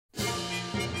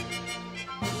It's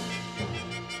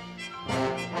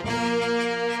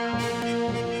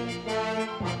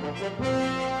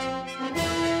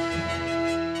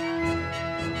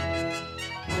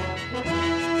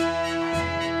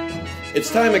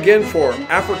time again for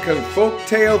African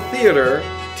Folktale Theater.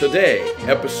 Today,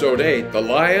 Episode 8, The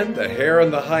Lion, the Hare,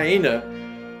 and the Hyena.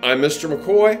 I'm Mr.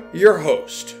 McCoy, your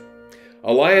host.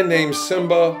 A lion named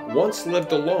Simba once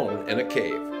lived alone in a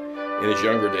cave. In his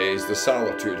younger days, the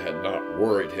solitude had not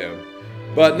worried him.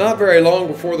 But not very long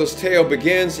before this tale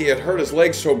begins, he had hurt his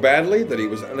leg so badly that he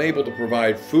was unable to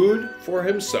provide food for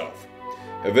himself.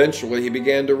 Eventually, he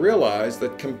began to realize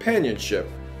that companionship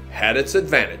had its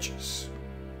advantages.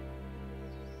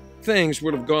 Things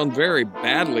would have gone very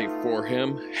badly for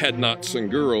him had not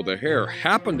Sanguro the hare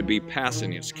happened to be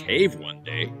passing his cave one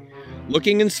day.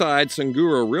 Looking inside,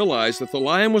 Sanguro realized that the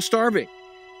lion was starving.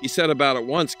 He set about at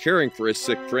once caring for his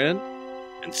sick friend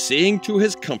and seeing to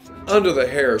his comfort. Under the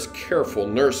hare's careful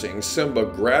nursing, Simba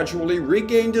gradually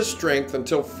regained his strength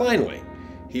until finally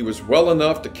he was well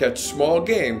enough to catch small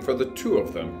game for the two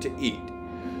of them to eat.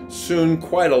 Soon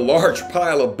quite a large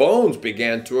pile of bones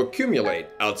began to accumulate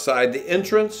outside the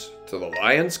entrance to the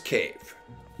lion's cave.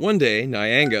 One day,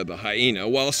 Nyanga the hyena,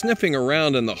 while sniffing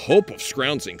around in the hope of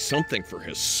scrounging something for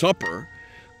his supper,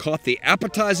 caught the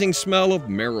appetizing smell of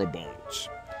marrow bones.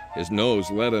 His nose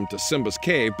led him to Simba's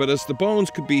cave, but as the bones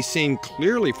could be seen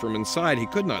clearly from inside, he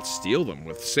could not steal them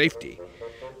with safety.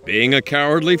 Being a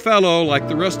cowardly fellow like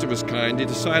the rest of his kind, he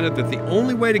decided that the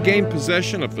only way to gain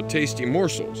possession of the tasty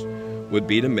morsels would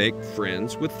be to make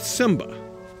friends with Simba.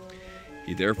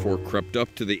 He therefore crept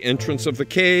up to the entrance of the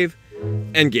cave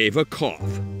and gave a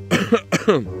cough.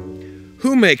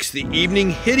 "Who makes the evening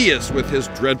hideous with his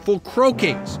dreadful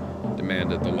croakings?"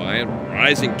 demanded the lion,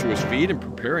 rising to his feet and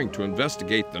preparing to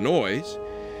investigate the noise.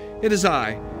 "It is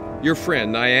I, your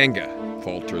friend Nyanga,"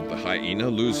 faltered the hyena,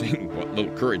 losing what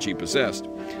little courage he possessed.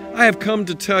 "I have come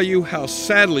to tell you how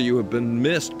sadly you have been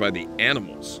missed by the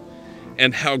animals,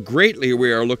 and how greatly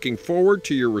we are looking forward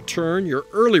to your return, your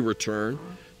early return,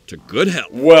 to good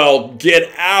health." "Well, get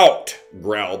out,"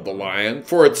 growled the lion,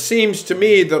 "for it seems to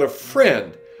me that a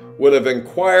friend would have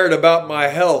inquired about my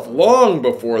health long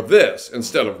before this,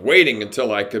 instead of waiting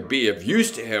until I could be of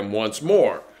use to him once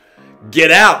more.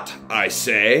 Get out, I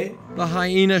say." The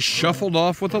hyena shuffled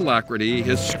off with alacrity,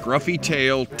 his scruffy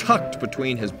tail tucked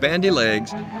between his bandy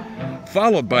legs,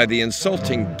 followed by the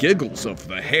insulting giggles of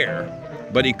the hare.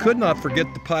 But he could not forget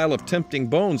the pile of tempting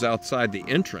bones outside the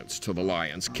entrance to the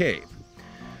lion's cave.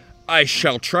 "I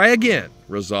shall try again,"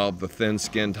 resolved the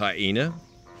thin-skinned hyena.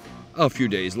 A few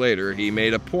days later, he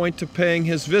made a point of paying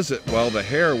his visit while the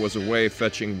hare was away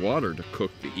fetching water to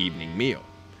cook the evening meal.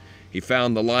 He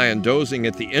found the lion dozing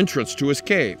at the entrance to his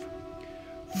cave.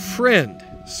 "Friend,"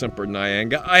 simpered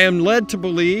Nyanga, "I am led to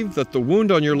believe that the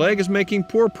wound on your leg is making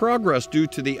poor progress due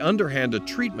to the underhanded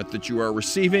treatment that you are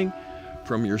receiving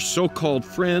from your so-called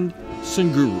friend,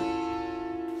 Sanguro."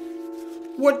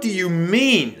 "What do you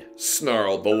mean?"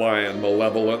 snarled the lion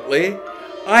malevolently.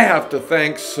 "I have to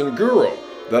thank Sanguro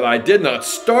that I did not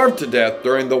starve to death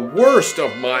during the worst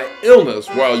of my illness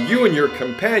while you and your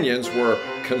companions were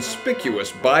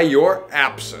conspicuous by your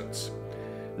absence."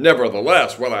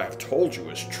 "Nevertheless, what I have told you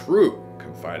is true,"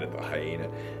 confided the hyena.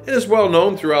 "It is well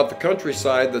known throughout the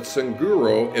countryside that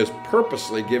Sanguro is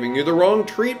purposely giving you the wrong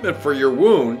treatment for your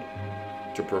wound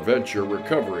to prevent your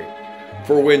recovery.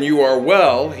 For when you are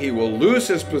well, he will lose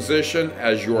his position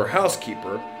as your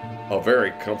housekeeper, a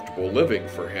very comfortable living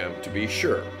for him, to be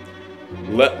sure.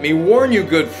 Let me warn you,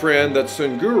 good friend, that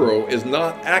Sanguro is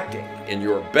not acting in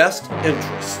your best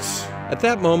interests." At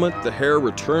that moment, the hare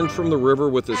returned from the river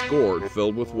with his gourd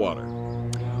filled with water.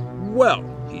 "Well,"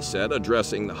 he said,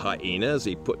 addressing the hyena as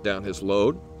he put down his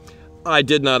load, "I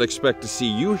did not expect to see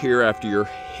you here after your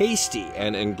hasty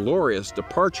and inglorious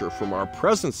departure from our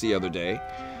presence the other day.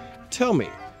 Tell me,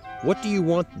 what do you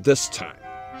want this time?"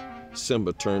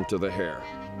 Simba turned to the hare.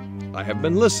 "I have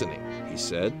been listening," he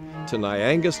said, "to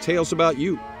Nyanga's tales about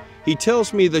you. He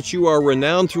tells me that you are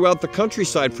renowned throughout the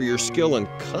countryside for your skill and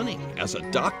cunning as a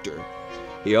doctor.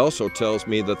 He also tells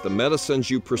me that the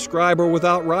medicines you prescribe are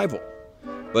without rival.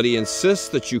 But he insists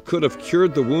that you could have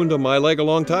cured the wound on my leg a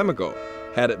long time ago,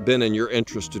 had it been in your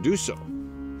interest to do so.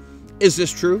 Is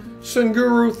this true?"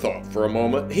 Sanguro thought for a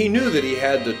moment. He knew that he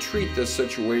had to treat this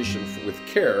situation with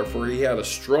care, for he had a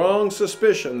strong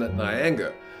suspicion that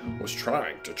Nyanga was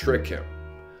trying to trick him.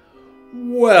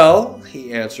 "Well,"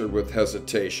 he answered with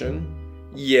hesitation,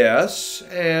 "yes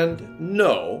and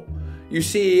no. You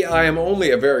see, I am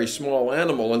only a very small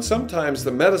animal, and sometimes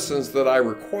the medicines that I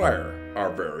require are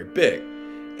very big,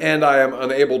 and I am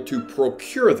unable to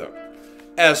procure them.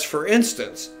 As for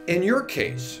instance, in your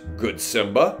case, good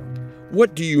Simba.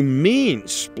 What do you mean?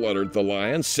 Spluttered the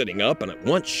lion, sitting up and at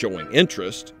once showing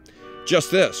interest. Just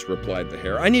this, replied the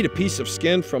hare. I need a piece of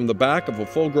skin from the back of a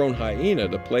full-grown hyena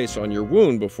to place on your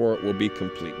wound before it will be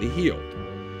completely healed.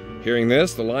 Hearing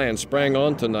this, the lion sprang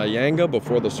on to Nyanga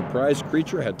before the surprised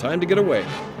creature had time to get away.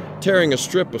 Tearing a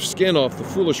strip of skin off the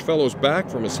foolish fellow's back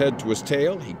from his head to his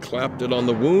tail, he clapped it on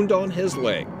the wound on his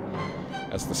leg.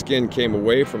 As the skin came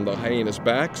away from the hyena's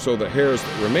back, so the hairs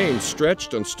that remained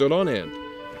stretched and stood on end.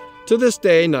 To this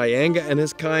day, Nyanga and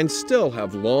his kind still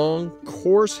have long,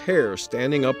 coarse hair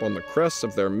standing up on the crests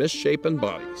of their misshapen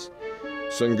bodies.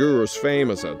 Sanguro's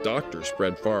fame as a doctor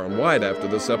spread far and wide after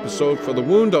this episode, for the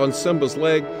wound on Simba's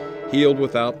leg healed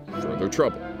without further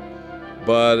trouble.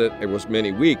 But it was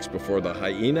many weeks before the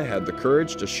hyena had the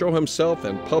courage to show himself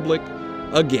in public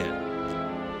again.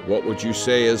 What would you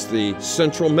say is the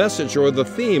central message or the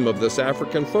theme of this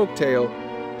African folk tale?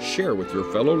 Share with your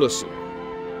fellow listener.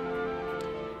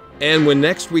 And when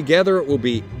next we gather, it will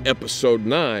be episode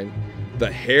 9,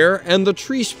 The Hare and the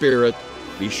Tree Spirit.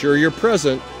 Be sure you're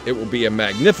present. It will be a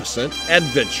magnificent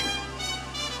adventure.